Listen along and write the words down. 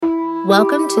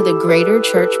Welcome to the Greater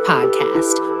Church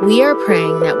Podcast. We are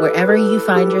praying that wherever you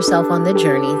find yourself on the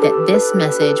journey, that this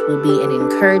message will be an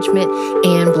encouragement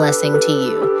and blessing to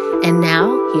you. And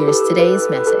now, here's today's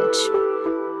message.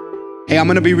 Hey, I'm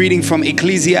going to be reading from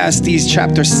Ecclesiastes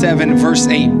chapter 7, verse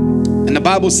 8. And the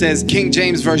Bible says, King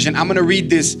James Version, I'm going to read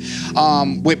this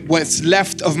with what's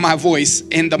left of my voice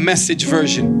in the Message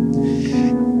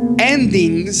version.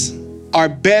 Endings are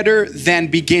better than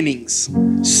beginnings.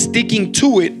 Sticking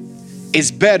to it is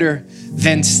better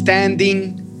than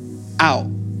standing out.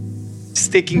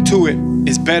 Sticking to it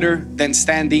is better than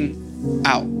standing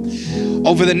out.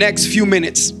 Over the next few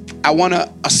minutes, I want to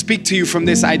speak to you from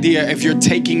this idea. If you're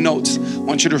taking notes, I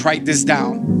want you to write this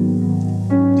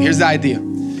down. Here's the idea.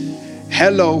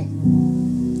 Hello,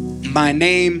 my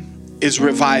name is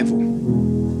Revival.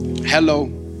 Hello,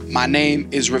 my name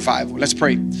is Revival. Let's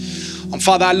pray.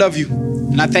 Father, I love you.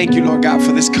 And I thank you, Lord God,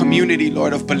 for this community,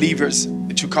 Lord, of believers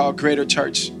that you call Greater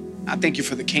Church. I thank you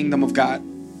for the kingdom of God.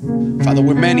 Father,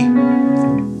 we're many.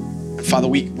 And Father,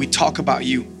 we talk about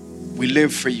you. We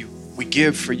live for you. We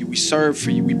give for you. We serve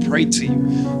for you. We pray to you.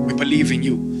 We believe in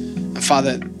you. And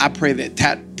Father, I pray that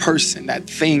that person, that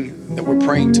thing that we're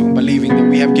praying to and believing that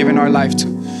we have given our life to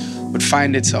would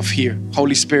find itself here.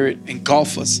 Holy Spirit,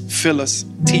 engulf us, fill us,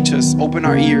 teach us, open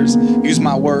our ears, use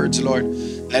my words, Lord.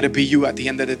 Let it be you at the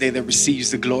end of the day that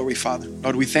receives the glory, Father.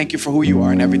 Lord, we thank you for who you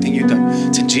are and everything you've done.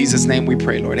 It's in Jesus' name we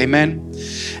pray, Lord. Amen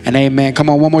and amen. Come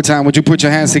on, one more time. Would you put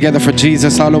your hands together for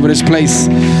Jesus all over this place?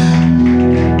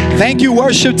 Thank you,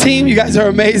 worship team. You guys are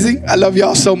amazing. I love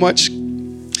y'all so much.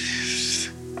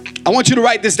 I want you to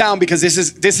write this down because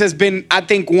this has been, I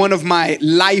think, one of my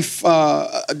life.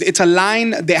 It's a line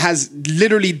that has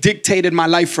literally dictated my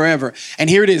life forever. And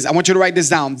here it is. I want you to write this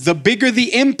down. The bigger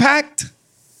the impact,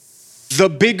 the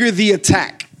bigger the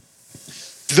attack.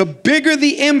 The bigger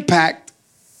the impact,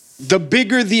 the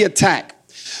bigger the attack.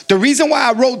 The reason why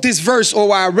I wrote this verse, or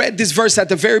why I read this verse at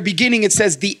the very beginning, it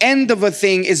says the end of a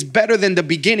thing is better than the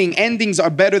beginning. Endings are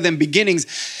better than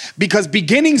beginnings because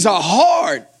beginnings are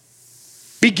hard.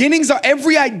 Beginnings are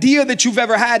every idea that you've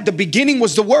ever had. The beginning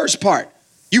was the worst part.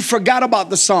 You forgot about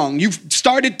the song. You've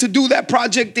started to do that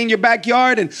project in your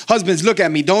backyard, and husbands, look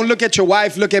at me. Don't look at your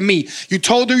wife, look at me. You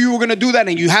told her you were going to do that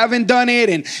and you haven't done it,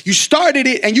 and you started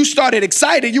it and you started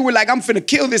excited. You were like, I'm finna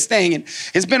kill this thing, and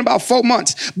it's been about 4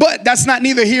 months. But that's not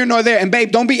neither here nor there. And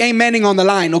babe, don't be amening on the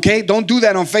line, okay? Don't do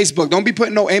that on Facebook. Don't be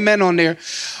putting no amen on there.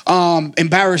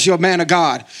 Embarrass your man of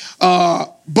God.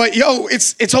 But yo,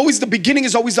 it's always, the beginning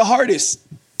is always the hardest.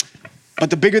 But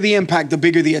the bigger the impact, the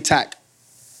bigger the attack.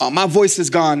 My voice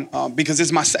is gone because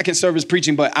it's my second service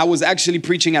preaching, but I was actually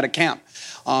preaching at a camp.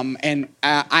 And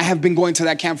I have been going to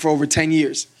that camp for over 10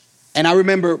 years. And I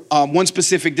remember one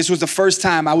specific, this was the first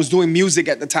time I was doing music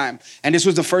at the time. And this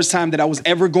was the first time that I was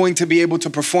ever going to be able to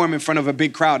perform in front of a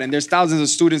big crowd. And there's thousands of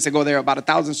students that go there, about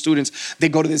 1,000 students. They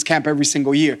go to this camp every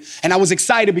single year. And I was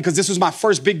excited because this was my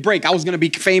first big break. I was going to be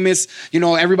famous. You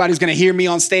know, everybody's going to hear me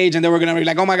on stage and they were going to be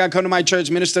like, oh my God, come to my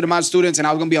church, minister to my students. And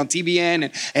I was going to be on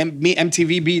TBN and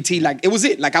MTV, BET. Like, it was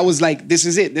it. Like, I was like, this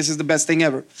is it. This is the best thing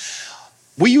ever.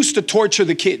 We used to torture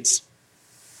the kids.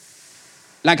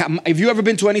 Like, if you ever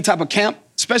been to any type of camp,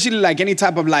 especially like any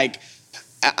type of like,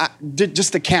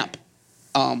 just a camp,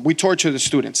 we torture the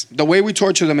students. The way we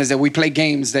torture them is that we play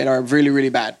games that are really, really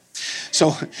bad.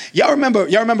 So y'all remember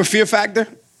Fear Factor?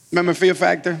 Remember Fear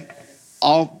Factor?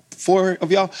 All four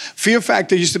of y'all? Fear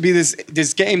Factor used to be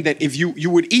this game that if you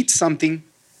would eat something,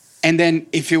 and then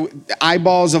if you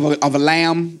eyeballs of a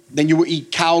lamb, then you would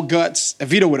eat cow guts.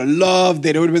 Evita would have loved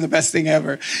it. It would have been the best thing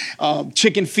ever.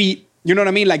 Chicken feet. You know what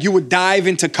I mean? Like, you would dive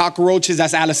into cockroaches.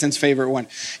 That's Allison's favorite one.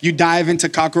 You dive into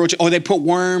cockroaches, or they put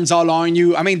worms all on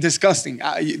you. I mean, disgusting.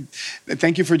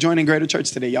 Thank you for joining Greater Church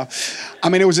today, y'all. I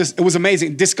mean, it was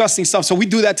amazing. Disgusting stuff. So we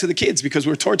do that to the kids because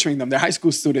we're torturing them. They're high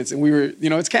school students, and we were,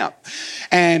 it's camp.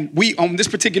 And we, on this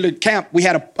particular camp, we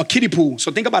had a kiddie pool.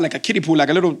 So think about like a kiddie pool, like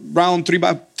a little round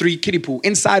 3x3 kiddie pool.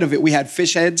 Inside of it, we had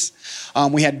fish heads.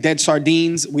 We had dead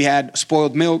sardines. We had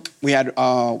spoiled milk. We had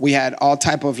all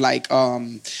type of like,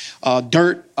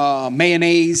 dirt,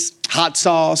 mayonnaise, hot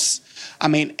sauce. I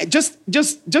mean, just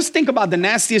think about the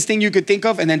nastiest thing you could think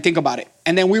of and then think about it.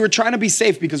 And then we were trying to be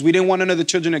safe because we didn't want none of the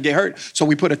children to get hurt. So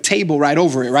we put a table right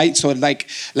over it, right? So like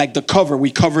the cover,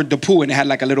 we covered the pool and it had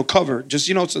like a little cover, just,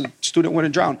 so the student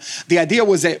wouldn't drown. The idea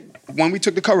was that when we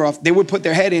took the cover off, they would put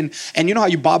their head in, and you know how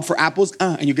you bob for apples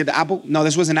and you get the apple? No,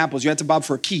 this wasn't apples. You had to bob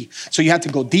for a key. So you had to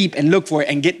go deep and look for it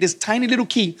and get this tiny little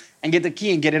key and get the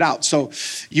key and get it out. So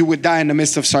you would die in the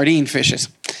midst of sardine fishes.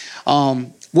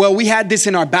 Well, we had this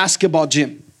in our basketball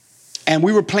gym. And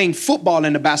we were playing football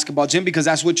in the basketball gym because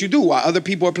that's what you do. While other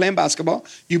people are playing basketball,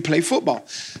 you play football.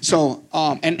 So,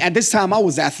 and at this time I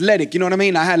was athletic, you know what I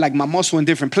mean? I had like my muscle in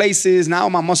different places. Now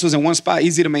my muscle's in one spot,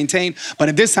 easy to maintain. But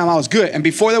at this time I was good. And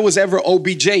before there was ever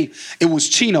OBJ, it was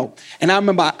Chino. And I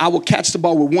remember I would catch the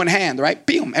ball with one hand, right?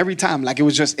 Boom, every time. Like it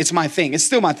was just, it's my thing. It's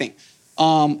still my thing.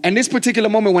 And this particular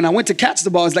moment when I went to catch the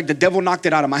ball, it's like the devil knocked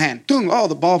it out of my hand. Oh,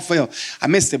 the ball fell. I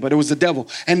missed it, but it was the devil.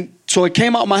 And so it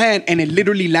came out my hand and it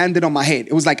literally landed on my head.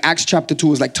 It was like Acts chapter 2. It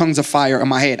was like tongues of fire on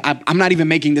my head. I'm not even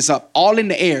making this up. All in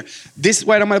the air. This,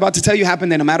 what I'm about to tell you,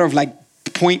 happened in a matter of like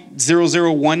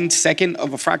 0.001 second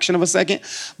of a fraction of a second.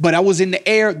 But I was in the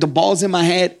air, the ball's in my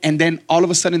head, and then all of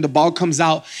a sudden the ball comes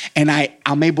out and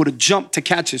I'm able to jump to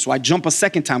catch it. So I jump a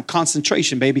second time,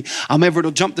 concentration, baby. I'm able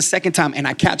to jump the second time and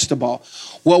I catch the ball.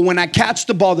 Well, when I catch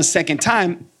the ball the second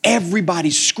time,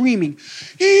 everybody's screaming,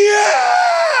 yeah!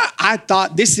 I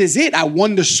thought, this is it. I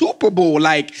won the Super Bowl.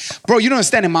 Like, bro, you don't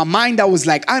understand. In my mind, I was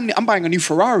like, I'm buying a new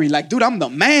Ferrari. Like, dude, I'm the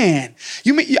man.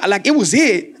 You mean, like, it was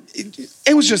it.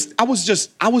 It was just,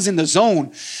 I was in the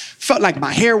zone. Felt like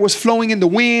my hair was flowing in the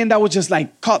wind. I was just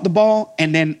like, caught the ball.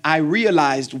 And then I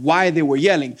realized why they were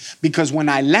yelling. Because when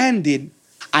I landed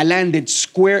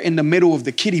square in the middle of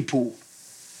the kiddie pool.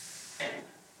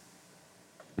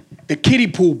 The kiddie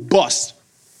pool bust.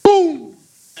 Boom!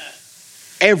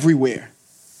 Everywhere.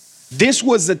 This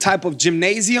was the type of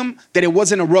gymnasium that it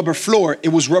wasn't a rubber floor. It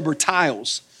was rubber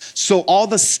tiles. So all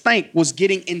the stank was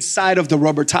getting inside of the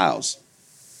rubber tiles.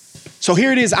 So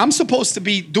here it is. I'm supposed to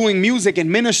be doing music and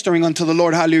ministering unto the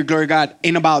Lord, hallelujah, glory to God,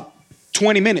 in about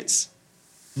 20 minutes.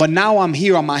 But now I'm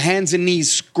here on my hands and knees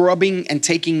scrubbing and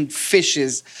taking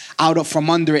fishes out from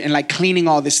under it and like cleaning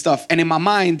all this stuff. And in my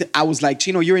mind, I was like,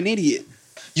 Chino, you're an idiot.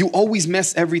 You always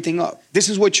mess everything up. This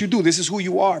is what you do. This is who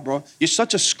you are, bro. You're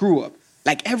such a screw up.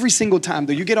 Like every single time,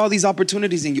 though, you get all these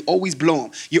opportunities and you always blow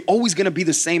them. You're always going to be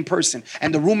the same person.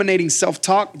 And the ruminating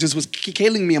self-talk just was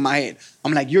killing me in my head.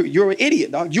 I'm like, you're an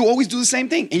idiot, dog. You always do the same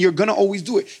thing and you're going to always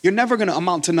do it. You're never going to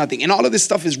amount to nothing. And all of this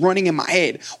stuff is running in my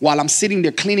head while I'm sitting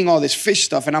there cleaning all this fish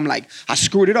stuff. And I'm like, I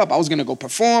screwed it up. I was going to go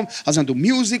perform. I was going to do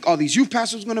music. All these youth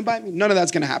pastors were going to bite me. None of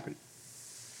that's going to happen.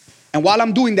 And while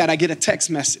I'm doing that, I get a text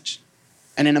message.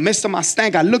 And in the midst of my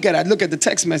stank, I look at the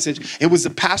text message. It was the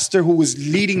pastor who was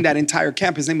leading that entire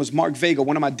camp. His name was Mark Vega,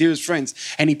 one of my dearest friends.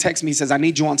 And he texts me, he says, I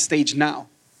need you on stage now.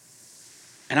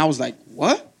 And I was like,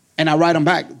 what? And I write him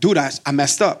back, dude, I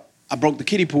messed up. I broke the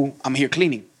kiddie pool. I'm here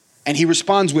cleaning. And he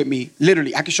responds with me,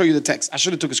 literally, I can show you the text. I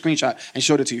should have took a screenshot and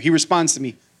showed it to you. He responds to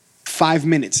me, 5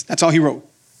 minutes. That's all he wrote.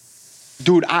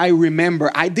 Dude, I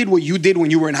remember I did what you did when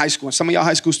you were in high school. And some of y'all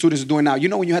high school students are doing now. You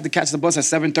know when you had to catch the bus at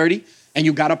 7:30 and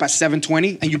you got up at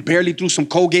 7:20 and you barely threw some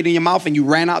Colgate in your mouth and you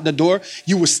ran out the door?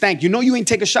 You were stank. You know you ain't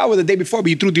take a shower the day before, but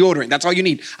you threw deodorant. That's all you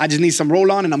need. I just need some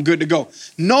roll-on and I'm good to go.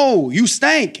 No, you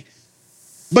stank,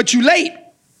 but you late.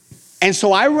 And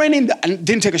so I ran in and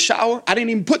didn't take a shower. I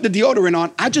didn't even put the deodorant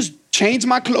on. I just changed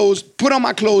my clothes, put on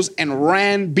my clothes, and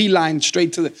ran beeline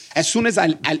straight to as soon as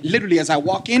I literally, as I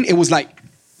walk in, it was like,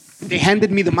 they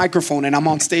handed me the microphone and I'm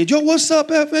on stage. Yo, what's up,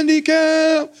 FND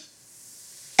Camp?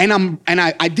 And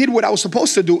I did what I was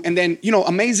supposed to do. And then, you know,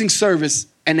 amazing service.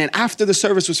 And then after the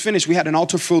service was finished, we had an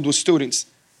altar filled with students.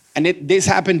 And this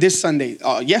happened this Sunday.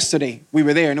 Yesterday, we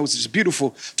were there and it was just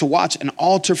beautiful to watch an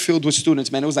altar filled with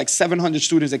students, man. It was like 700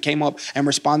 students that came up and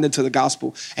responded to the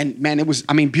gospel. And man, it was,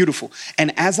 beautiful.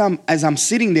 And as I'm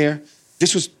sitting there,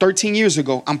 this was 13 years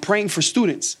ago, I'm praying for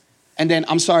students. And then,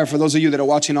 I'm sorry for those of you that are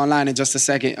watching online in just a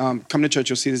second, come to church,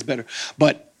 you'll see this better.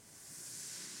 But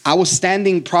I was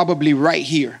standing probably right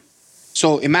here.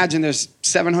 So imagine there's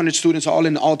 700 students all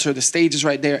in the altar, the stage is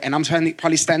right there, and I'm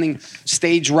probably standing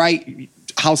stage right,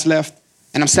 house left,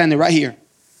 and I'm standing right here.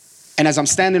 And as I'm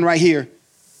standing right here,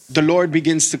 the Lord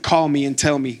begins to call me and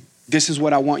tell me, this is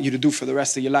what I want you to do for the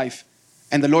rest of your life.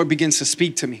 And the Lord begins to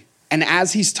speak to me. And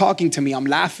as he's talking to me, I'm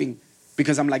laughing.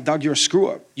 Because I'm like, dog, you're a screw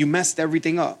up. You messed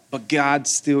everything up, but God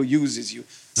still uses you.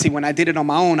 See, when I did it on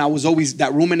my own, I was always,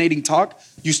 that ruminating talk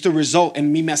used to result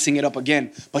in me messing it up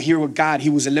again. But here with God, he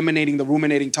was eliminating the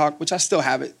ruminating talk, which I still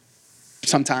have it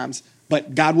sometimes.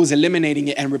 But God was eliminating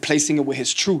it and replacing it with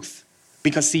his truth.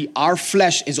 Because see, our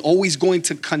flesh is always going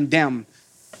to condemn.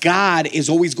 God is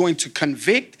always going to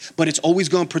convict, but it's always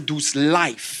going to produce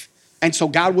life. And so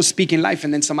God was speaking life,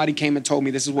 and then somebody came and told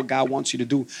me, this is what God wants you to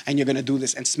do, and you're going to do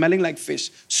this. And smelling like fish,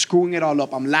 screwing it all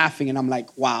up, I'm laughing, and I'm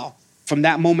like, wow. From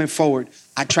that moment forward,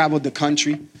 I traveled the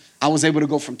country. I was able to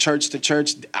go from church to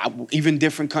church, even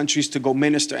different countries, to go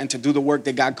minister and to do the work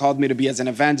that God called me to be as an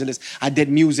evangelist. I did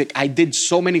music. I did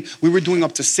so many. We were doing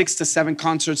up to 6 to 7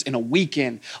 concerts in a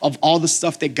weekend of all the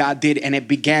stuff that God did, and it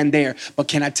began there. But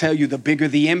can I tell you, the bigger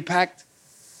the impact,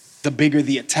 the bigger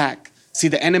the attack. See,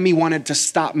 the enemy wanted to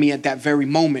stop me at that very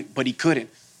moment, but he couldn't.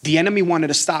 The enemy wanted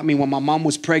to stop me when my mom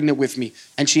was pregnant with me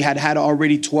and she had had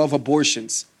already 12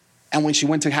 abortions. And when she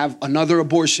went to have another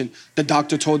abortion, the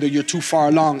doctor told her, you're too far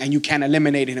along and you can't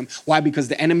eliminate him. Why? Because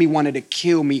the enemy wanted to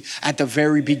kill me at the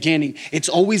very beginning. It's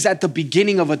always at the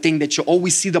beginning of a thing that you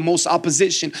always see the most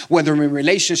opposition, whether in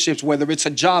relationships, whether it's a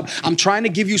job. I'm trying to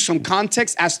give you some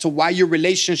context as to why your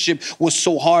relationship was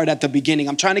so hard at the beginning.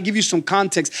 I'm trying to give you some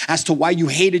context as to why you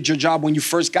hated your job when you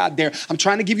first got there. I'm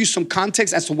trying to give you some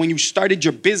context as to when you started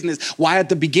your business, why at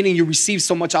the beginning you received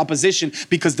so much opposition,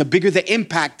 because the bigger the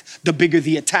impact, the bigger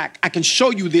the attack. I can show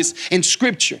you this in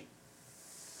scripture.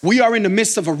 We are in the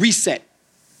midst of a reset.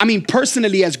 I mean,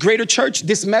 personally, as Greater Church,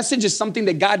 this message is something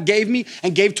that God gave me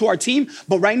and gave to our team.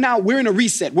 But right now, we're in a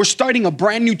reset. We're starting a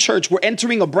brand new church. We're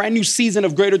entering a brand new season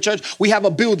of Greater Church. We have a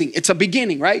building. It's a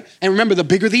beginning, right? And remember, the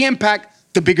bigger the impact,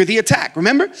 the bigger the attack.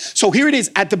 Remember? So here it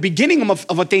is. At the beginning of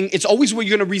a thing, it's always where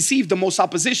you're going to receive the most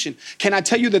opposition. Can I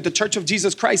tell you that the Church of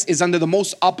Jesus Christ is under the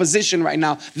most opposition right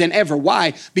now than ever?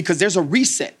 Why? Because there's a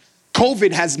reset.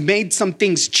 COVID has made some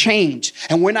things change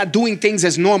and we're not doing things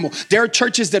as normal. There are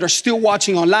churches that are still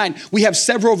watching online. We have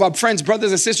several of our friends,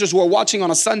 brothers and sisters who are watching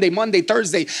on a Sunday, Monday,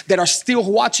 Thursday that are still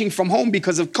watching from home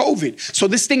because of COVID. So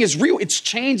this thing is real. It's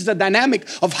changed the dynamic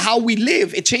of how we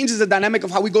live. It changes the dynamic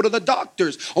of how we go to the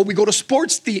doctors or we go to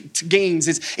sports games.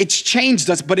 It's changed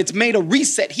us, but it's made a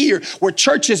reset here where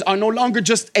churches are no longer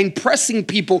just impressing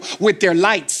people with their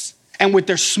lights and with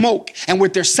their smoke and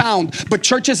with their sound. But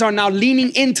churches are now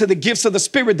leaning into the gifts of the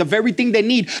Spirit, the very thing they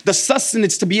need, the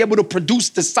sustenance to be able to produce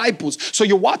disciples. So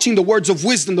you're watching the words of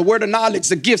wisdom, the word of knowledge,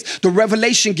 the gifts, the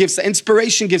revelation gifts, the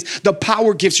inspiration gifts, the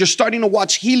power gifts. You're starting to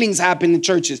watch healings happen in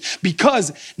churches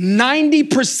because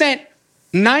 90%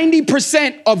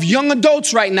 of young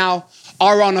adults right now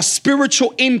are on a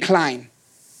spiritual incline.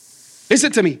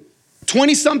 Listen to me.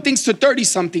 20-somethings to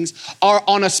 30-somethings are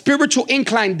on a spiritual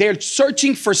incline. They're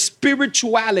searching for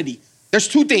spirituality. There's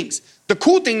two things. The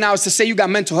cool thing now is to say you got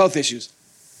mental health issues.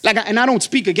 And I don't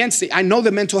speak against it. I know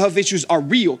that mental health issues are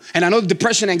real. And I know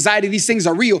depression, anxiety, these things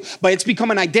are real. But it's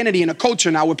become an identity in a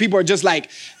culture now where people are just like,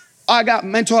 oh, I got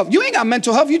mental health. You ain't got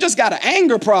mental health. You just got an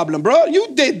anger problem, bro.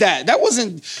 You did that. That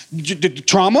wasn't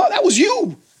trauma. That was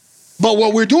you. But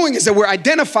what we're doing is that we're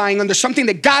identifying under something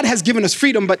that God has given us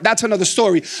freedom, but that's another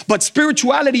story. But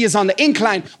spirituality is on the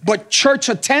incline, but church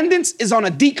attendance is on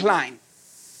a decline.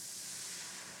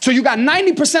 So you got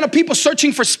 90% of people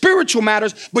searching for spiritual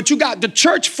matters, but you got the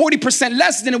church 40%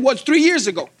 less than it was 3 years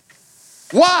ago.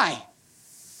 Why?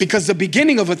 Because the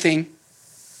beginning of a thing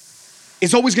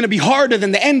is always going to be harder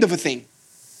than the end of a thing.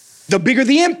 The bigger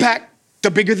the impact, the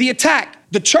bigger the attack.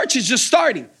 The church is just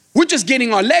starting. We're just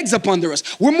getting our legs up under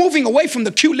us. We're moving away from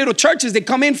the cute little churches that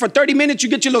come in for 30 minutes. You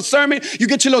get your little sermon, you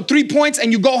get your little 3 points, and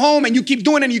you go home and you keep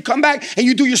doing it and you come back and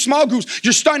you do your small groups.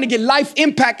 You're starting to get life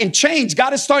impact and change.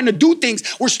 God is starting to do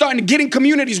things. We're starting to get in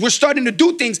communities. We're starting to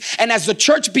do things. And as the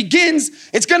church begins,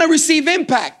 it's going to receive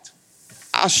impact.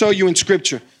 I'll show you in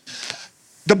scripture.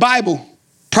 The Bible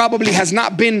probably has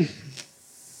not been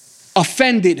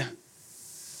offended,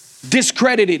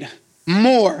 discredited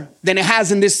more than it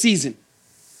has in this season.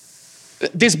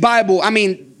 This Bible, I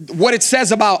mean, what it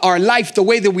says about our life, the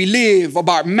way that we live,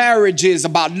 about marriages,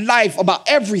 about life, about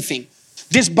everything.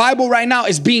 This Bible right now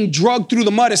is being dragged through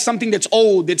the mud as something that's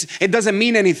old. It doesn't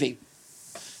mean anything.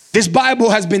 This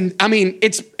Bible has been, I mean,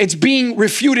 it's being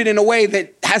refuted in a way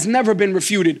that has never been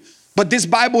refuted. But this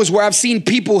Bible is where I've seen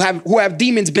people who have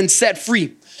demons been set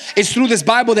free. It's through this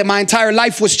Bible that my entire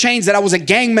life was changed, that I was a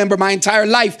gang member my entire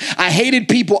life. I hated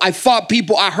people, I fought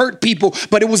people, I hurt people,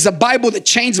 but it was the Bible that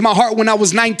changed my heart when I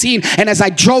was 19. And as I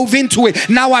drove into it,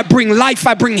 now I bring life,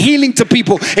 I bring healing to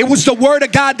people. It was the word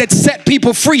of God that set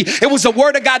people free. It was the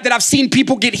word of God that I've seen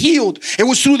people get healed. It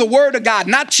was through the word of God,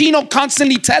 not Chino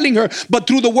constantly telling her, but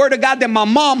through the word of God that my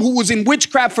mom, who was in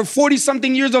witchcraft for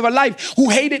 40-something years of her life,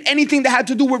 who hated anything that had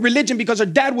to do with religion because her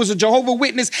dad was a Jehovah's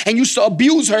Witness and used to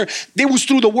abuse her. It was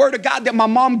through the word of God that my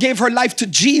mom gave her life to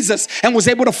Jesus and was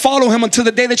able to follow him until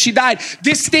the day that she died.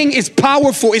 This thing is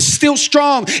powerful. It's still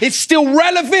strong. It's still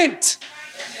relevant.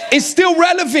 It's still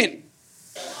relevant.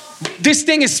 This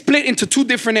thing is split into two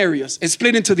different areas. It's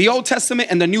split into the Old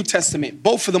Testament and the New Testament.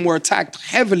 Both of them were attacked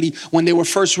heavily when they were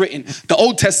first written. The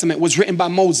Old Testament was written by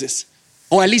Moses,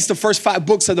 or at least the first 5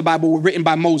 books of the Bible were written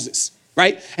by Moses,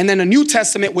 right? And then the New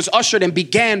Testament was ushered and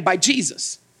began by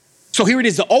Jesus. So here it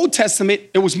is. The Old Testament,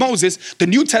 it was Moses. The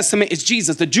New Testament is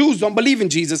Jesus. The Jews don't believe in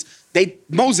Jesus.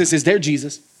 Moses is their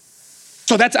Jesus.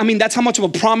 So that's how much of a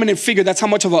prominent figure, that's how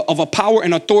much of a power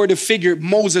and authoritative figure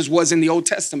Moses was in the Old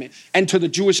Testament and to the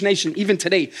Jewish nation, even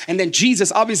today. And then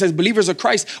Jesus, obviously, as believers of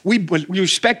Christ, we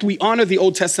respect, we honor the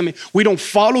Old Testament. We don't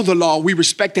follow the law. We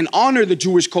respect and honor the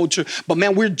Jewish culture. But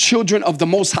man, we're children of the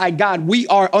Most High God. We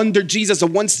are under Jesus, a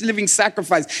once living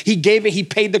sacrifice. He gave it. He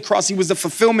paid the cross. He was the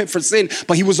fulfillment for sin,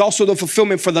 but he was also the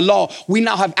fulfillment for the law. We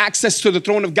now have access to the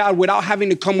throne of God without having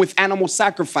to come with animal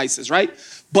sacrifices, right?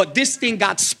 But this thing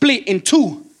got split in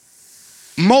two.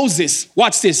 Moses,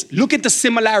 watch this. Look at the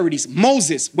similarities.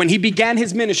 Moses, when he began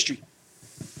his ministry,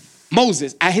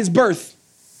 Moses, at his birth,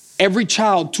 every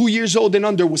child 2 years old and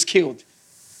under was killed.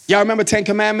 Y'all remember 10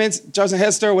 Commandments, Judge and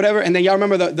Hester or whatever? And then y'all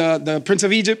remember the Prince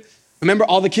of Egypt? Remember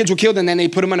all the kids were killed and then they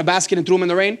put them in a basket and threw them in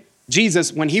the rain?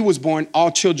 Jesus, when he was born, all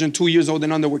children 2 years old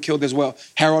and under were killed as well.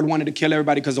 Herod wanted to kill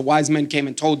everybody because the wise men came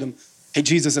and told them, hey,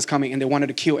 Jesus is coming, and they wanted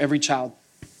to kill every child.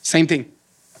 Same thing.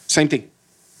 Same thing.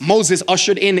 Moses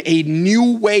ushered in a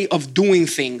new way of doing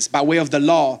things by way of the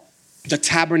law, the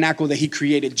tabernacle that he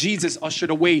created. Jesus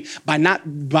ushered away by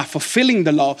fulfilling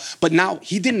the law, but now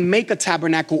he didn't make a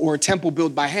tabernacle or a temple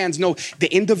built by hands. No, the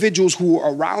individuals who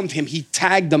were around him, he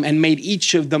tagged them and made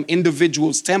each of them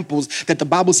individuals temples that the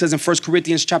Bible says in 1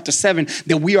 Corinthians chapter 7,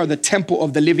 that we are the temple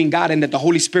of the living God and that the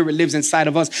Holy Spirit lives inside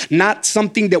of us. Not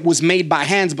something that was made by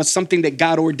hands, but something that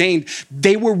God ordained.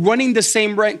 They were running the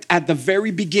same rank at the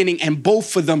very beginning, and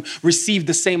both of them received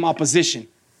the same opposition.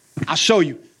 I'll show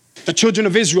you. The children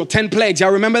of Israel, 10 plagues.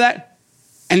 Y'all remember that?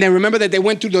 And then remember that they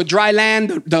went through the dry land,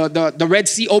 the Red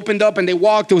Sea opened up and they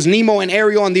walked. There was Nemo and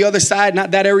Ariel on the other side, not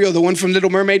that Ariel, the one from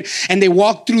Little Mermaid. And they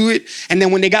walked through it. And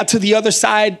then when they got to the other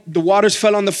side, the waters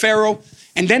fell on the Pharaoh.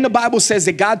 And then the Bible says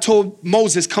that God told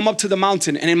Moses, come up to the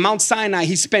mountain. And in Mount Sinai,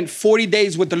 he spent 40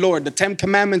 days with the Lord. The 10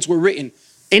 commandments were written.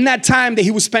 In that time that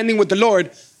he was spending with the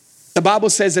Lord, the Bible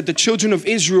says that the children of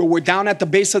Israel were down at the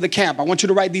base of the camp. I want you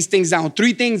to write these things down.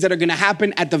 3 things that are going to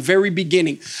happen at the very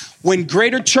beginning. When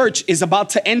Greater Church is about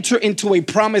to enter into a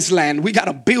promised land, we got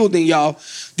a building, y'all.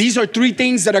 These are 3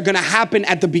 things that are going to happen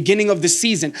at the beginning of the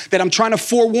season that I'm trying to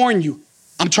forewarn you.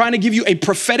 I'm trying to give you a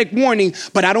prophetic warning,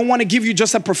 but I don't want to give you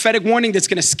just a prophetic warning that's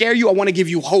going to scare you. I want to give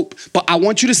you hope. But I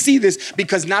want you to see this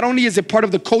because not only is it part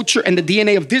of the culture and the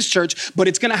DNA of this church, but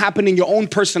it's going to happen in your own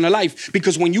personal life.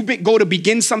 Because when you go to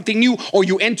begin something new or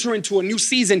you enter into a new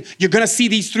season, you're going to see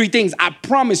these 3 things. I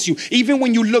promise you, even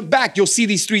when you look back, you'll see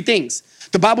these 3 things.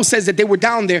 The Bible says that they were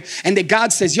down there and that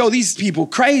God says, yo, these people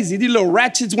crazy. These little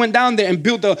ratchets went down there and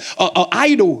built a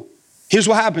idol. Here's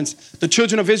what happens. The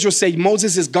children of Israel say,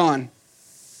 Moses is gone.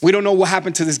 We don't know what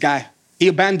happened to this guy. He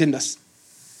abandoned us.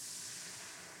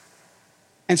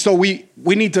 And so we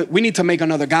need to make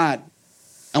another God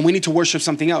and we need to worship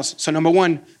something else. So number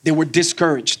 1, they were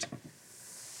discouraged.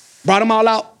 Brought them all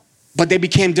out, but they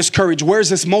became discouraged. Where's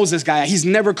this Moses guy? He's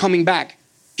never coming back.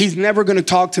 He's never going to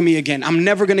talk to me again. I'm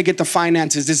never going to get the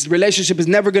finances. This relationship is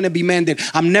never going to be mended.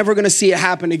 I'm never going to see it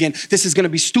happen again. This is going to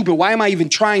be stupid. Why am I even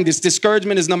trying this?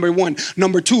 Discouragement is number 1.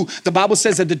 Number 2, the Bible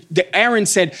says that the Aaron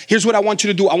said, here's what I want you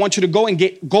to do. I want you to go and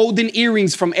get golden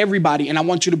earrings from everybody, and I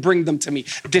want you to bring them to me.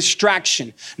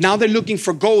 Distraction. Now they're looking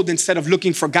for gold instead of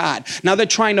looking for God. Now they're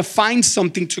trying to find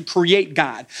something to create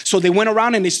God. So they went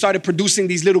around and they started producing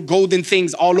these little golden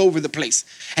things all over the place.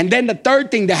 And then the third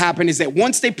thing that happened is that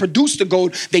once they produced the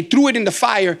gold, they threw it in the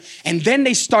fire, and then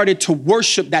they started to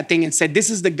worship that thing and said, this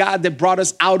is the God that brought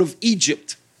us out of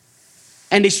Egypt.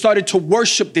 And they started to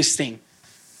worship this thing.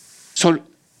 So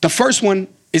the first one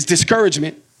is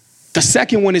discouragement. The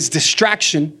second one is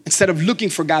distraction. Instead of looking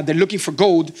for God, they're looking for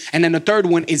gold. And then the third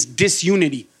one is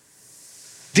disunity.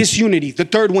 Disunity. The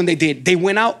third one they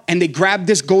went out and they grabbed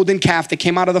this golden calf that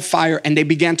came out of the fire and they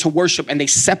began to worship and they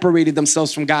separated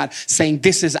themselves from God, saying,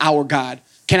 this is our God.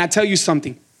 Can I tell you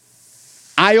something?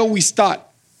 I always thought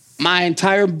my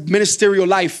entire ministerial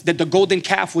life that the golden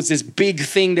calf was this big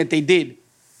thing that they did.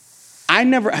 I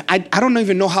don't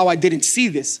even know how I didn't see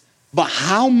this, but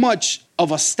how much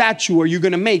of a statue are you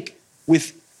going to make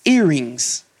with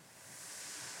earrings?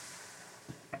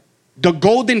 The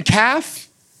golden calf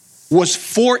was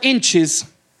 4 inches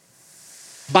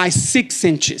by 6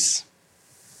 inches.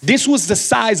 This was the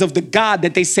size of the God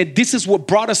that they said, this is what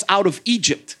brought us out of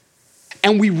Egypt.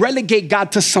 And we relegate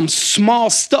God to some small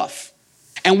stuff.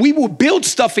 And we will build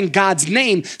stuff in God's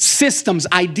name, systems,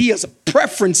 ideas,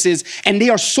 preferences, and they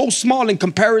are so small in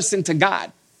comparison to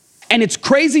God. And it's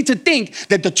crazy to think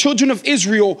that the children of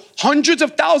Israel, hundreds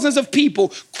of thousands of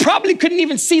people, probably couldn't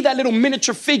even see that little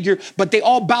miniature figure, but they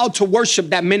all bowed to worship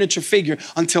that miniature figure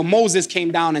until Moses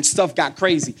came down and stuff got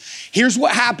crazy. Here's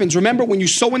what happens. Remember, when you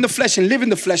sow in the flesh and live in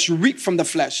the flesh, you reap from the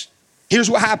flesh. Here's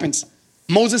what happens.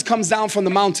 Moses comes down from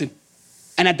the mountain.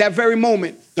 And at that very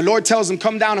moment, the Lord tells him,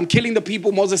 come down, I'm killing the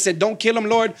people. Moses said, don't kill them,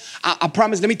 Lord. I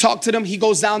promise, let me talk to them. He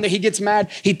goes down there, he gets mad.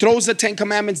 He throws the 10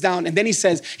 commandments down. And then he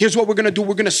says, here's what we're going to do.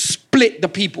 We're going to split the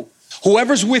people.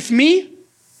 Whoever's with me,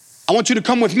 I want you to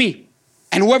come with me.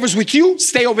 And whoever's with you,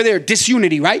 stay over there.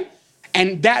 Disunity, right?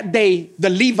 And that day, the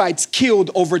Levites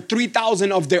killed over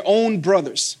 3,000 of their own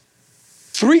brothers.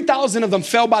 3,000 of them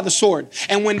fell by the sword.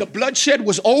 And when the bloodshed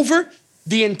was over,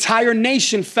 the entire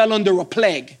nation fell under a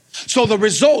plague. So the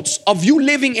results of you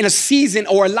living in a season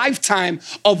or a lifetime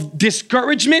of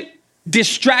discouragement,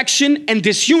 distraction, and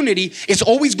disunity is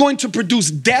always going to produce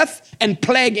death and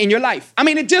plague in your life. I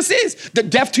mean, it just is. The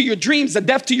death to your dreams, the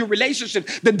death to your relationship,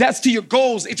 the death to your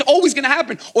goals. It's always going to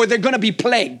happen, or they're going to be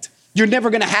plagued. You're never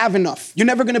going to have enough. You're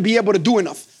never going to be able to do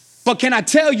enough. But can I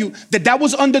tell you that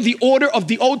was under the order of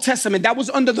the Old Testament? That was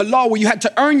under the law where you had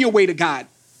to earn your way to God.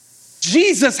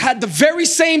 Jesus had the very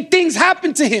same things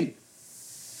happen to him.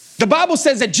 The Bible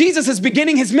says that Jesus is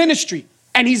beginning his ministry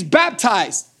and he's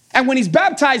baptized. And when he's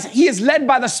baptized, he is led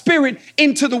by the Spirit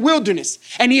into the wilderness.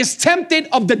 And he is tempted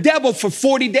of the devil for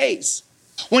 40 days.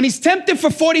 When he's tempted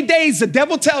for 40 days, the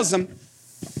devil tells him,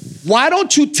 why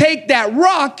don't you take that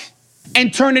rock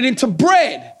and turn it into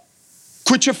bread?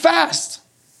 Quit your fast.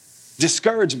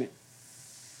 Discouragement.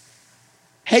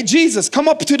 Hey, Jesus, come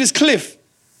up to this cliff.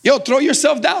 Yo, throw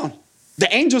yourself down.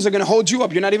 The angels are going to hold you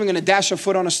up. You're not even going to dash your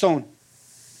foot on a stone.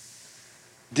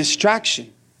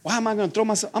 Distraction. Why am I going to throw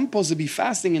myself? I'm supposed to be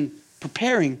fasting and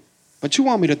preparing, but you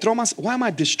want me to throw myself? Why am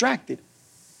I distracted?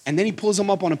 And then he pulls him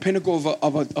up on a pinnacle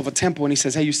of a temple and he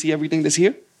says, hey, you see everything that's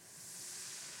here?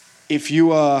 If you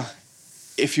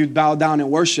bow down and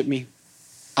worship me,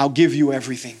 I'll give you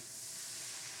everything.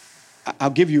 I'll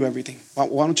give you everything.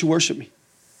 Why don't you worship me?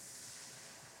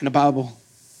 And the Bible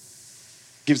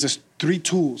gives us 3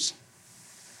 tools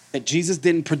that Jesus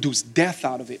didn't produce death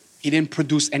out of it. He didn't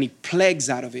produce any plagues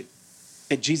out of it.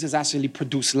 That Jesus actually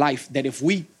produced life. That if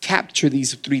we capture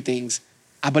these 3 things,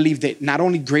 I believe that not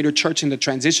only Greater Church in the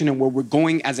transition and where we're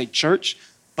going as a church,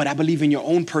 but I believe in your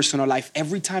own personal life.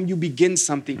 Every time you begin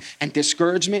something and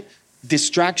discouragement,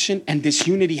 distraction, and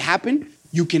disunity happen,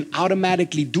 you can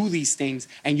automatically do these things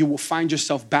and you will find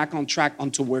yourself back on track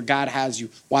onto where God has you.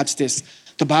 Watch this.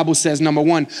 The Bible says, number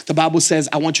 1, the Bible says,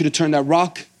 I want you to turn that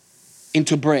rock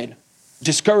into bread.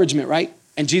 Discouragement, right?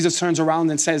 And Jesus turns around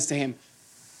and says to him,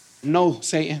 no,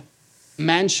 Satan,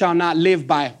 man shall not live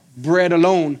by bread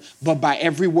alone, but by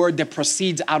every word that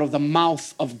proceeds out of the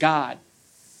mouth of God.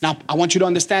 Now, I want you to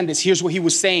understand this. Here's what he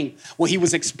was saying. What he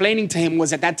was explaining to him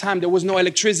was at that time, there was no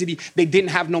electricity. They didn't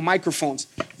have no microphones.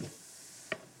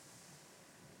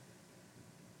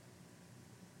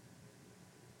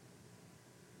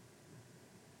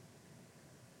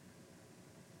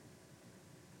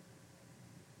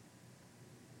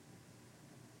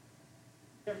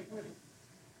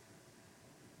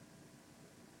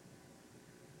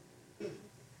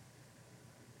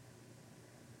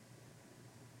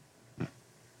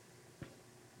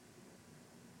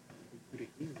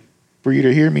 For you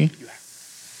to hear me,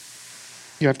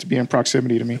 you have to be in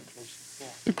proximity to me.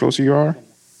 The closer you are,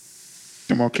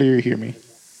 the more clear you hear me.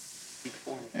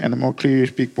 And the more clear you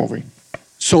speak for me.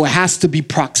 So it has to be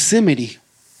proximity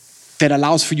that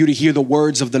allows for you to hear the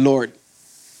words of the Lord.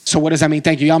 So what does that mean?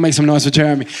 Thank you. Y'all make some noise for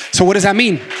Jeremy. So what does that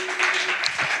mean?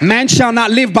 Man shall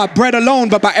not live by bread alone,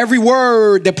 but by every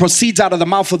word that proceeds out of the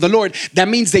mouth of the Lord. That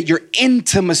means that your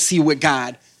intimacy with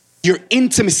God, your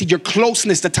intimacy, your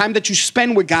closeness, the time that you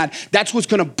spend with God, that's what's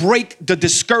going to break the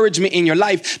discouragement in your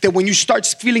life. That when you start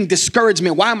feeling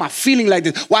discouragement, why am I feeling like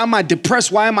this? Why am I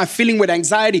depressed? Why am I feeling with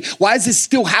anxiety? Why is this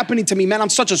still happening to me? Man, I'm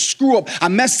such a screw up. I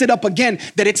messed it up again.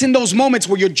 That it's in those moments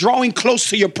where you're drawing close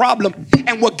to your problem.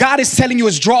 And what God is telling you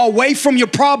is draw away from your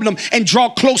problem and draw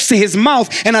close to his mouth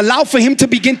and allow for him to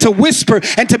begin to whisper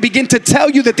and to begin to tell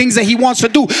you the things that he wants to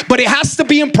do. But it has to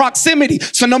be in proximity.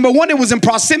 So number 1, it was in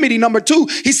proximity. Number 2,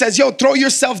 he says, yo, throw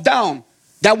yourself down.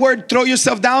 That word, throw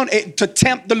yourself down, to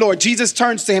tempt the Lord. Jesus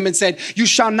turns to him and said, you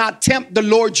shall not tempt the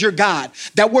Lord your God.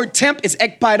 That word tempt is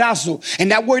ekpaidazo.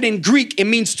 And that word in Greek, it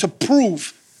means to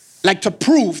prove. Like to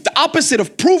prove. The opposite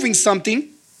of proving something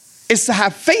is to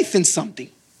have faith in something.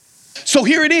 So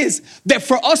here it is, that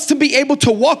for us to be able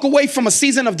to walk away from a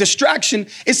season of distraction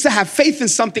is to have faith in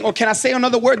something. Or can I say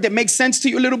another word that makes sense to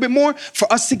you a little bit more?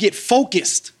 For us to get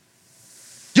focused.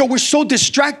 Yo, we're so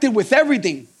distracted with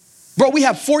everything. Bro, we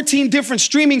have 14 different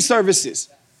streaming services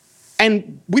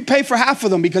and we pay for half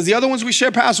of them because the other ones we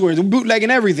share passwords, we're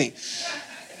bootlegging everything.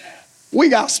 We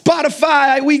got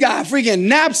Spotify, we got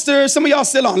freaking Napster. Some of y'all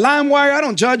still on LimeWire. I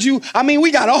don't judge you. I mean,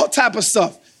 we got all type of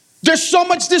stuff. There's so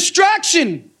much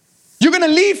distraction. You're going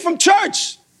to leave from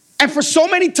church. And for so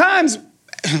many times,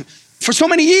 for so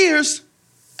many years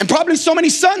and probably so many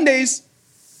Sundays,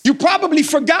 you probably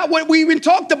forgot what we even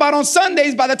talked about on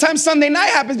Sundays by the time Sunday night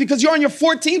happens because you're on your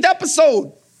 14th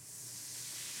episode.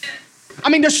 I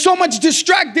mean, there's so much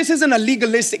distract. This isn't a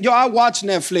legalistic. Yo, I watch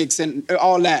Netflix and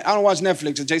all that. I don't watch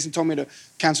Netflix. Jason told me to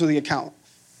cancel the account.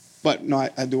 But no,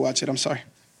 I do watch it. I'm sorry.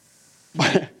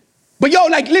 But yo,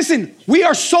 like, listen, we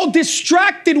are so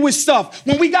distracted with stuff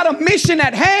when we got a mission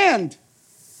at hand.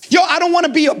 Yo, I don't want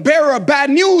to be a bearer of bad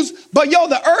news, but yo,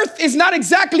 the earth is not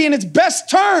exactly in its best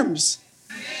terms.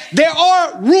 There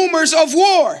are rumors of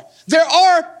war. There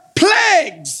are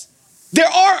plagues. There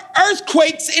are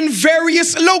earthquakes in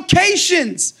various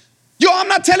locations. Yo, I'm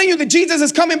not telling you that Jesus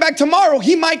is coming back tomorrow.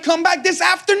 He might come back this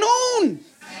afternoon.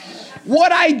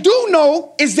 What I do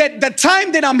know is that the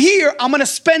time that I'm here, I'm going to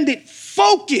spend it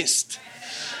focused.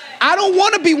 I don't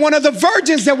want to be one of the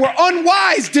virgins that were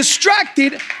unwise,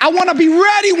 distracted. I want to be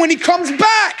ready when he comes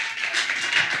back.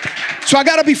 So I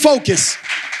got to be focused.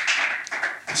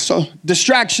 So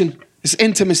distraction is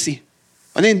intimacy.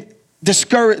 And then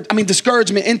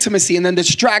discouragement, intimacy, and then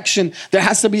distraction. There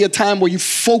has to be a time where you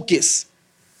focus.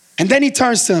 And then he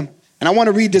turns to him. And I want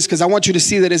to read this because I want you to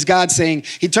see that it's God saying.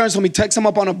 He turns to him, he takes him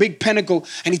up on a big pinnacle,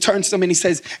 and he turns to him and he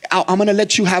says, I'm going to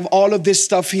let you have all of this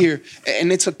stuff here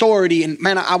and its authority. And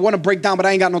man, I want to break down, but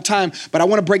I ain't got no time. But I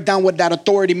want to break down what that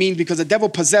authority means because the devil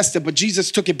possessed it, but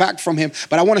Jesus took it back from him.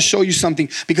 But I want to show you something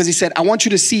because he said, I want you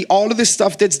to see all of this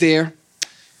stuff that's there.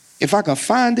 If I could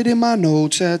find it in my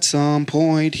notes at some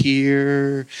point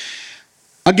here.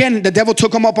 Again, the devil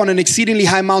took him up on an exceedingly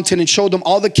high mountain and showed him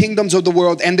all the kingdoms of the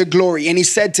world and their glory. And he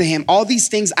said to him, all these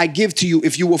things I give to you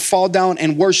if you will fall down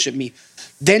and worship me.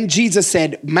 Then Jesus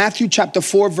said, Matthew chapter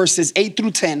 4, verses 8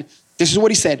 through 10. This is what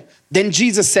he said. Then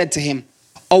Jesus said to him,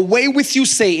 away with you,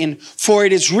 Satan, for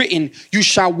it is written, you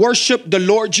shall worship the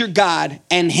Lord your God,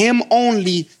 and him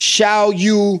only shall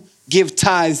you give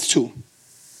tithes to.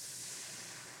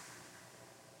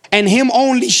 And him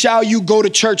only shall you go to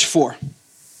church for.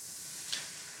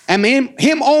 And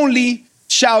him only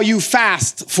shall you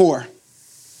fast for.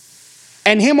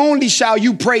 And him only shall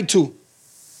you pray to.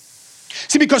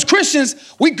 See, because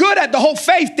Christians, we good at the whole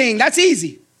faith thing. That's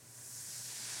easy.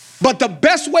 But the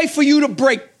best way for you to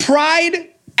break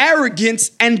pride,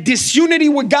 arrogance, and disunity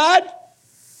with God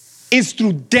is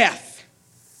through death.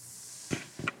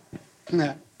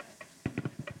 Yeah.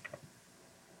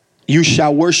 You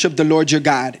shall worship the Lord your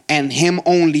God, and him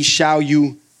only shall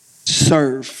you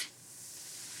serve.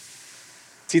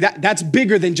 See, that's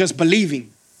bigger than just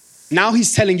believing. Now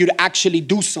he's telling you to actually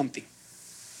do something.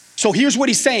 So here's what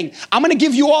he's saying. I'm going to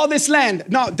give you all this land.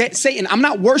 No, Satan, I'm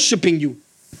not worshiping you.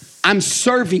 I'm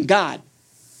serving God.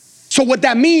 So what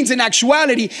that means in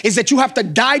actuality is that you have to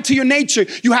die to your nature.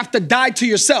 You have to die to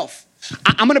yourself.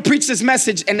 I'm going to preach this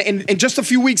message in just a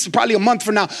few weeks, probably a month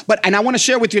from now. And I want to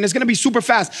share with you, and it's going to be super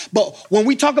fast. But when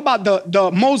we talk about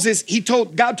the Moses,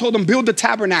 God told him, build the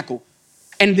tabernacle.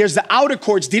 And there's the outer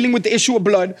courts dealing with the issue of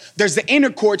blood. There's the inner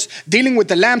courts dealing with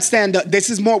the lampstand. This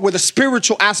is more where the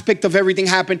spiritual aspect of everything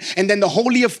happened. And then the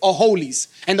Holy of Holies.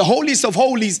 And the Holiest of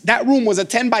Holies, that room was a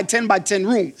 10 by 10 by 10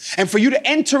 room. And for you to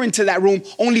enter into that room,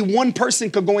 only one person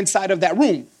could go inside of that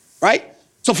room, right?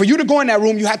 So for you to go in that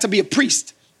room, you had to be a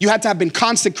priest. You had to have been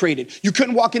consecrated. You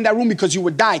couldn't walk in that room because you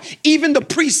would die. Even the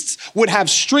priests would have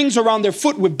strings around their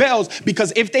foot with bells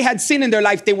because if they had sin in their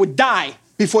life, they would die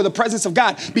before the presence of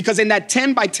God. Because in that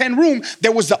 10 by 10 room,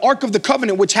 there was the Ark of the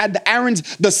Covenant, which had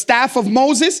the staff of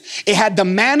Moses. It had the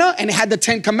manna and it had the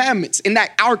 10 commandments in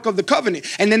that Ark of the Covenant.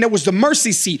 And then there was the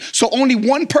mercy seat. So only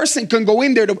one person can go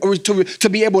in there to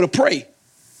be able to pray.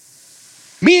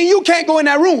 Me and you can't go in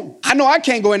that room. I know I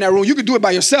can't go in that room. You can do it by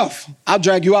yourself. I'll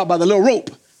drag you out by the little rope.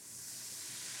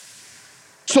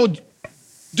 So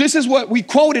this is what we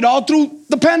quoted all through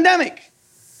the pandemic.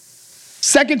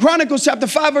 2 Chronicles chapter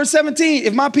 5 verse 17.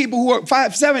 If my people who are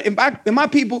if my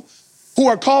people who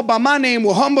are called by my name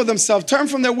will humble themselves, turn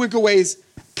from their wicked ways,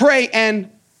 pray and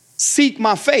seek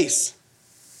my face,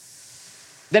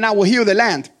 then I will heal the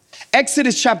land.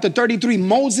 Exodus chapter 33.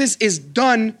 Moses is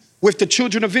done with the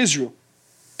children of Israel.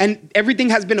 And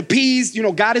everything has been appeased. You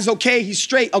know, God is okay. He's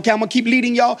straight. Okay, I'm going to keep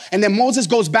leading y'all. And then Moses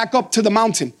goes back up to the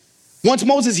mountain. Once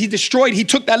Moses, he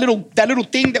took that little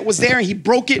thing that was there and he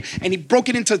broke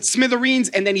it into smithereens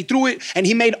and then he threw it and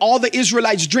he made all the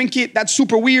Israelites drink it. That's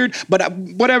super weird, but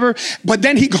whatever. But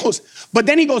then he goes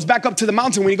back up to the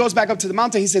mountain. When he goes back up to the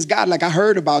mountain, he says, God, like I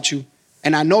heard about you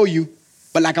and I know you,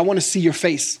 but like I want to see your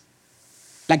face.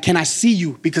 Like, can I see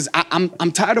you? Because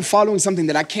I'm tired of following something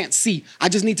that I can't see. I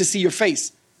just need to see your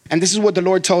face. And this is what the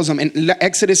Lord tells him in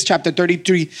Exodus chapter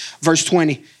 33, verse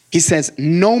 20. He says,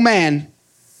 no man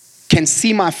can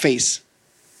see my face,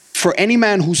 For any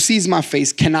man who sees my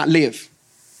face cannot live.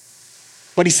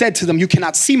 But he said to them, you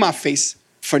cannot see my face,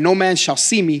 for no man shall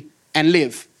see me and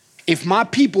live. If my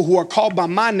people who are called by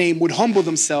my name would humble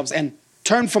themselves and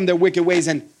turn from their wicked ways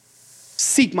and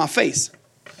seek my face.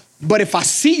 But if I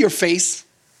see your face,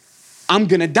 I'm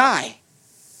gonna die.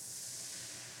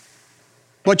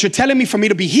 But you're telling me for me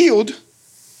to be healed,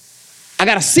 I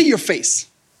gotta see your face.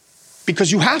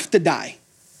 Because you have to die.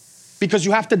 Because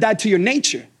you have to die to your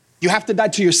nature. You have to die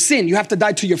to your sin. You have to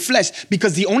die to your flesh.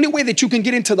 Because the only way that you can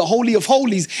get into the Holy of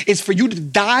Holies is for you to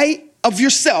die of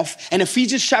yourself. And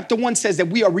Ephesians chapter 1 says that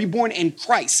we are reborn in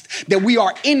Christ, that we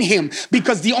are in him.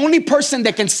 Because the only person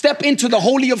that can step into the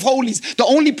Holy of Holies, the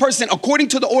only person, according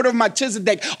to the order of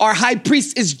Melchizedek, our high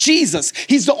priest is Jesus.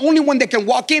 He's the only one that can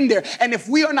walk in there. And if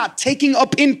we are not taking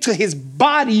up into his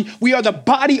body, we are the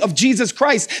body of Jesus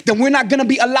Christ, then we're not going to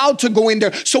be allowed to go in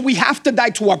there. So we have to die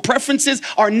to our preferences,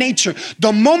 our nature.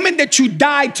 The moment that you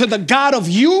die to the God of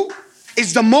you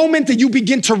is the moment that you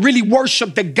begin to really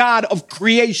worship the God of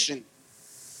creation.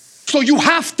 So you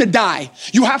have to die.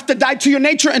 You have to die to your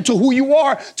nature and to who you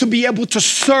are to be able to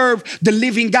serve the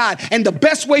living God. And the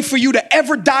best way for you to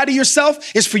ever die to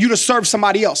yourself is for you to serve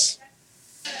somebody else.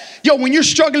 Yo, when you're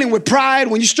struggling with pride,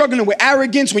 when you're struggling with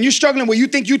arrogance, when you're struggling where you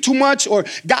think you're too much, or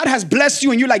God has blessed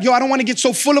you and you're like, yo, I don't want to get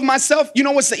so full of myself. You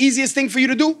know what's the easiest thing for you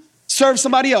to do? Serve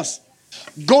somebody else.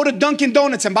 Go to Dunkin'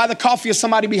 Donuts and buy the coffee of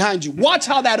somebody behind you. Watch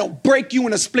how that'll break you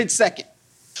in a split second.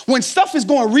 When stuff is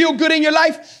going real good in your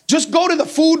life, just go to the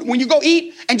food when you go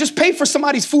eat and just pay for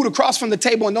somebody's food across from the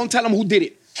table and don't tell them who did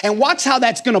it. And watch how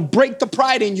that's going to break the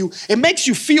pride in you. It makes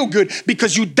you feel good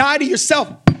because you die to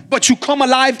yourself, but you come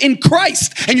alive in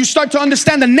Christ and you start to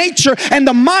understand the nature and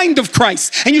the mind of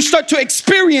Christ. And you start to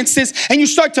experience this and you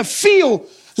start to feel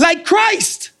like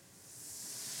Christ.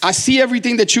 I see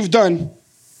everything that you've done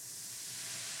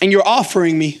and you're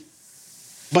offering me,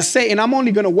 but Satan, I'm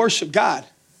only going to worship God.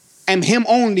 And him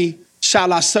only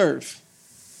shall I serve.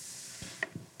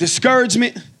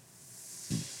 Discouragement,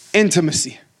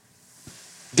 intimacy.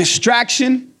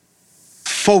 Distraction,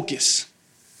 focus.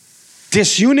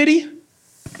 Disunity,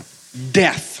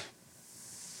 death.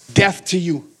 Death to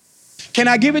you. Can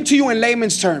I give it to you in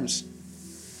layman's terms?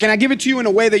 Can I give it to you in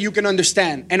a way that you can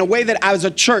understand? In a way that as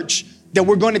a church that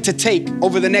we're going to take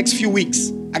over the next few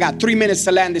weeks. I got 3 minutes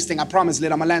to land this thing. I promise,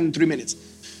 Lid, I'm going to land in 3 minutes.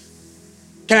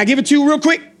 Can I give it to you real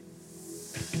quick?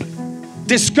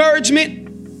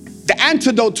 Discouragement, the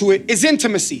antidote to it is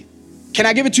intimacy. Can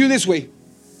I give it to you this way?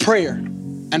 Prayer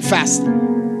and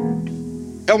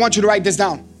fasting. I want you to write this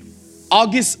down.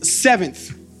 August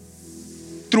 7th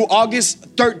through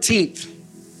August 13th,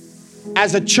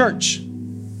 as a church,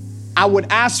 I would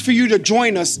ask for you to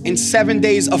join us in 7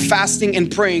 days of fasting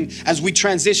and praying as we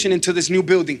transition into this new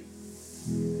building.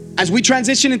 As we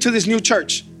transition into this new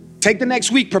church. Take the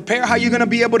next week, prepare how you're going to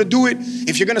be able to do it.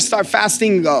 If you're going to start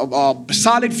fasting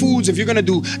solid foods, if you're going to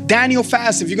do Daniel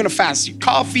fast, if you're going to fast your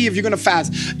coffee, if you're going to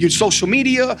fast your social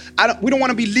media. We don't want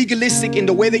to be legalistic in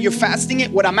the way that you're fasting it.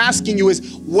 What I'm asking you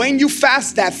is when you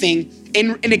fast that thing,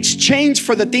 in exchange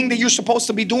for the thing that you're supposed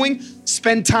to be doing,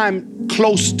 spend time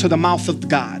close to the mouth of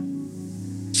God.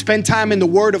 Spend time in the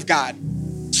word of God.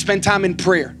 Spend time in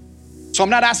prayer. So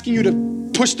I'm not asking you to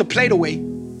push the plate away.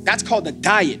 That's called a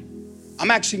diet. I'm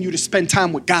asking you to spend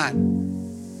time with God.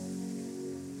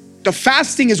 The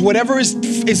fasting is whatever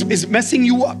is messing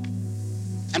you up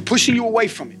and pushing you away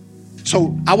from it.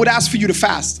 So I would ask for you to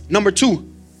fast. Number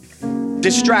 2,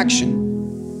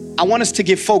 distraction. I want us to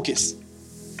get focused.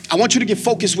 I want you to get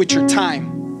focused with your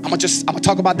time. I'm gonna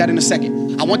talk about that in a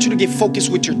second. I want you to get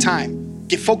focused with your time.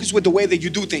 Get focused with the way that you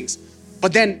do things.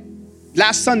 But then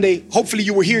last Sunday, hopefully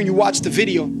you were here and you watched the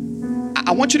video.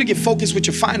 I want you to get focused with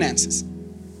your finances.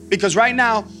 Because right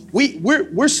now,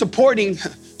 we're supporting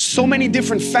so many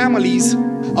different families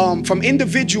from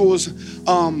individuals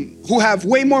who have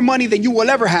way more money than you will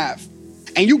ever have.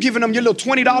 And you giving them your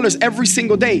little $20 every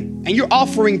single day. And you're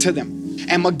offering to them.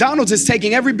 And McDonald's is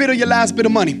taking every bit of your last bit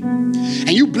of money.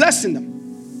 And you blessing them.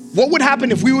 What would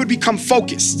happen if we would become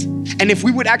focused? And if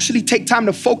we would actually take time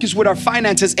to focus with our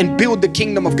finances and build the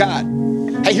kingdom of God?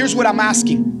 Hey, here's what I'm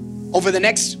asking. Over the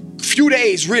next few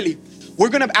days, really. We're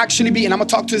going to actually be, and I'm going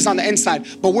to talk to this on the inside,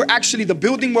 but we're actually, the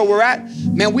building where we're at,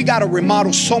 man, we got to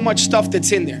remodel so much stuff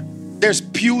that's in there. There's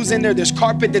pews in there. There's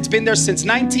carpet that's been there since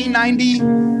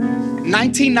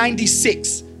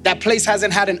 1996. That place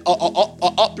hasn't had an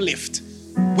uplift.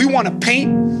 We want to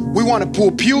paint. We want to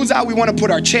pull pews out. We want to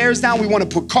put our chairs down. We want to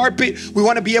put carpet. We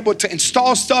want to be able to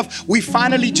install stuff. We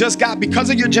finally just got, because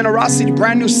of your generosity,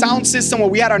 brand new sound system where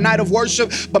we had our night of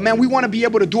worship. But man, we want to be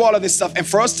able to do all of this stuff. And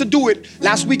for us to do it,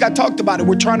 last week I talked about it.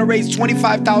 We're trying to raise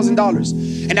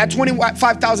 $25,000. And that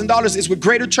 $25,000 is with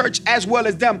Greater Church as well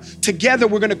as them. Together,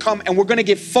 we're going to come and we're going to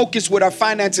get focused with our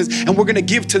finances and we're going to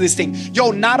give to this thing.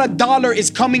 Yo, not $1 is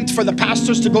coming for the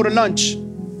pastors to go to lunch.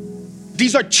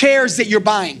 These are chairs that you're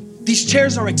buying. These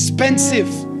chairs are expensive.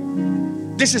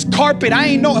 This is carpet. I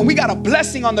ain't know. And we got a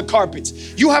blessing on the carpets.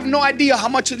 You have no idea how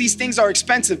much of these things are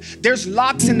expensive. There's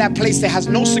locks in that place that has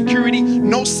no security,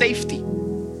 no safety.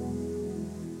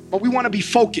 But we want to be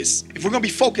focused. If we're going to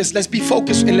be focused, let's be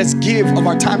focused and let's give of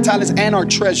our time, talents, and our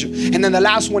treasure. And then the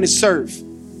last one is serve.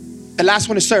 The last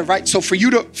one is serve, right? So for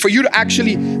you to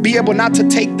actually be able not to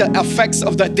take the effects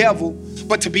of the devil,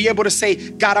 but to be able to say,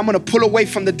 God, I'm going to pull away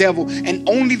from the devil and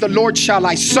only the Lord shall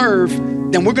I serve,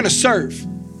 then we're going to serve.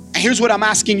 And here's what I'm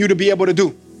asking you to be able to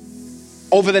do.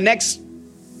 Over the next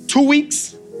 2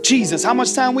 weeks, Jesus, how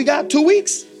much time we got? 2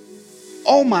 weeks?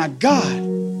 Oh my God.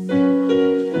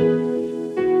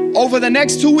 Over the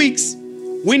next 2 weeks,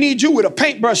 we need you with a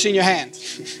paintbrush in your hand.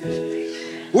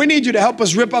 We need you to help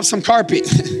us rip up some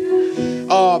carpet.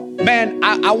 Man,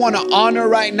 I want to honor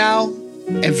right now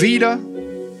Evita.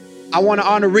 I want to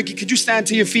honor Ricky. Could you stand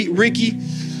to your feet, Ricky?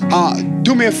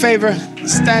 Do me a favor.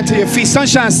 Stand to your feet.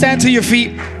 Sunshine, stand to your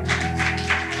feet.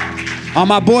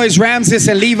 My boys, Ramses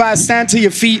and Levi, stand to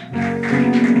your feet.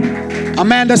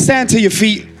 Amanda, stand to your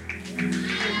feet.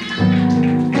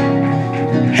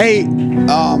 Hey,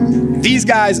 these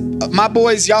guys, my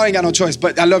boys, y'all ain't got no choice,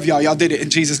 but I love y'all. Y'all did it in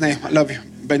Jesus' name. I love you.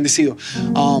 Bendecido.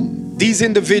 These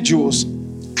individuals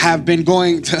have been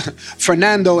going to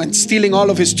Fernando and stealing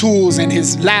all of his tools and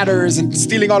his ladders and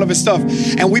stealing all of his stuff.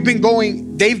 And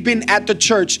they've been at the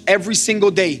church every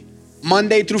single day,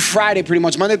 Monday through Friday, pretty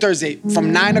much, Monday, Thursday,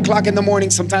 from 9 o'clock in the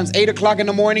morning, sometimes 8 o'clock in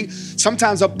the morning,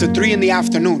 sometimes up to 3 in the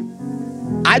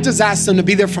afternoon. I just asked them to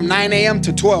be there from 9 a.m.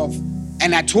 to 12.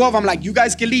 And at 12, I'm like, you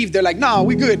guys can leave. They're like, no,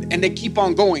 we good. And they keep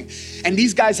on going. And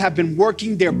these guys have been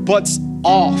working their butts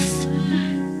off.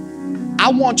 I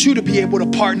want you to be able to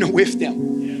partner with them.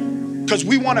 Because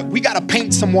we got to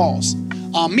paint some walls.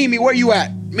 Mimi, where you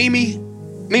at? Mimi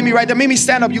right there. Mimi,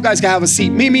 stand up. You guys can have a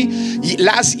seat. Mimi,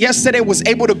 yesterday was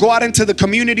able to go out into the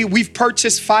community. We've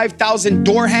purchased 5,000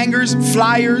 door hangers,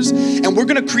 flyers, and we're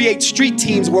going to create street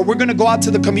teams where we're going to go out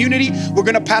to the community. We're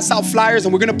going to pass out flyers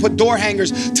and we're going to put door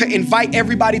hangers to invite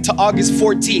everybody to August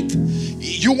 14th.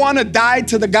 You want to die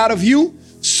to the God of you?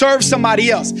 Serve somebody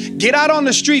else. Get out on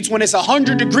the streets when it's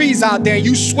 100 degrees out there and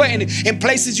you sweating in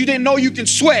places you didn't know you can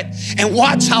sweat, and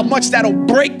watch how much that'll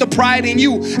break the pride in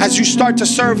you as you start to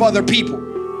serve other people.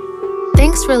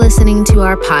 Thanks for listening to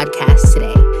our podcast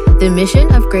today. The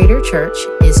mission of Greater Church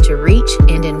is to reach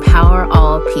and empower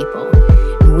all people.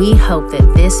 We hope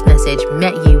that this message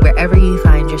met you wherever you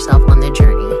find yourself on the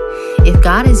journey. If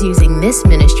God is using this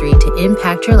ministry to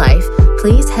impact your life,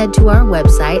 please head to our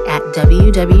website at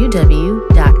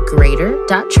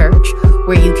www.greater.church,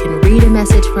 where you can read a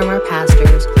message from our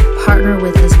pastors, partner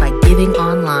with us by giving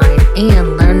online,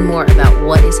 and learn more about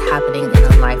what is happening in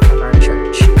the life of our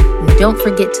church. And don't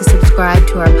forget to subscribe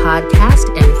to our podcast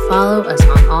and follow us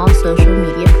on all social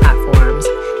media platforms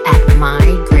at My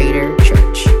Greater.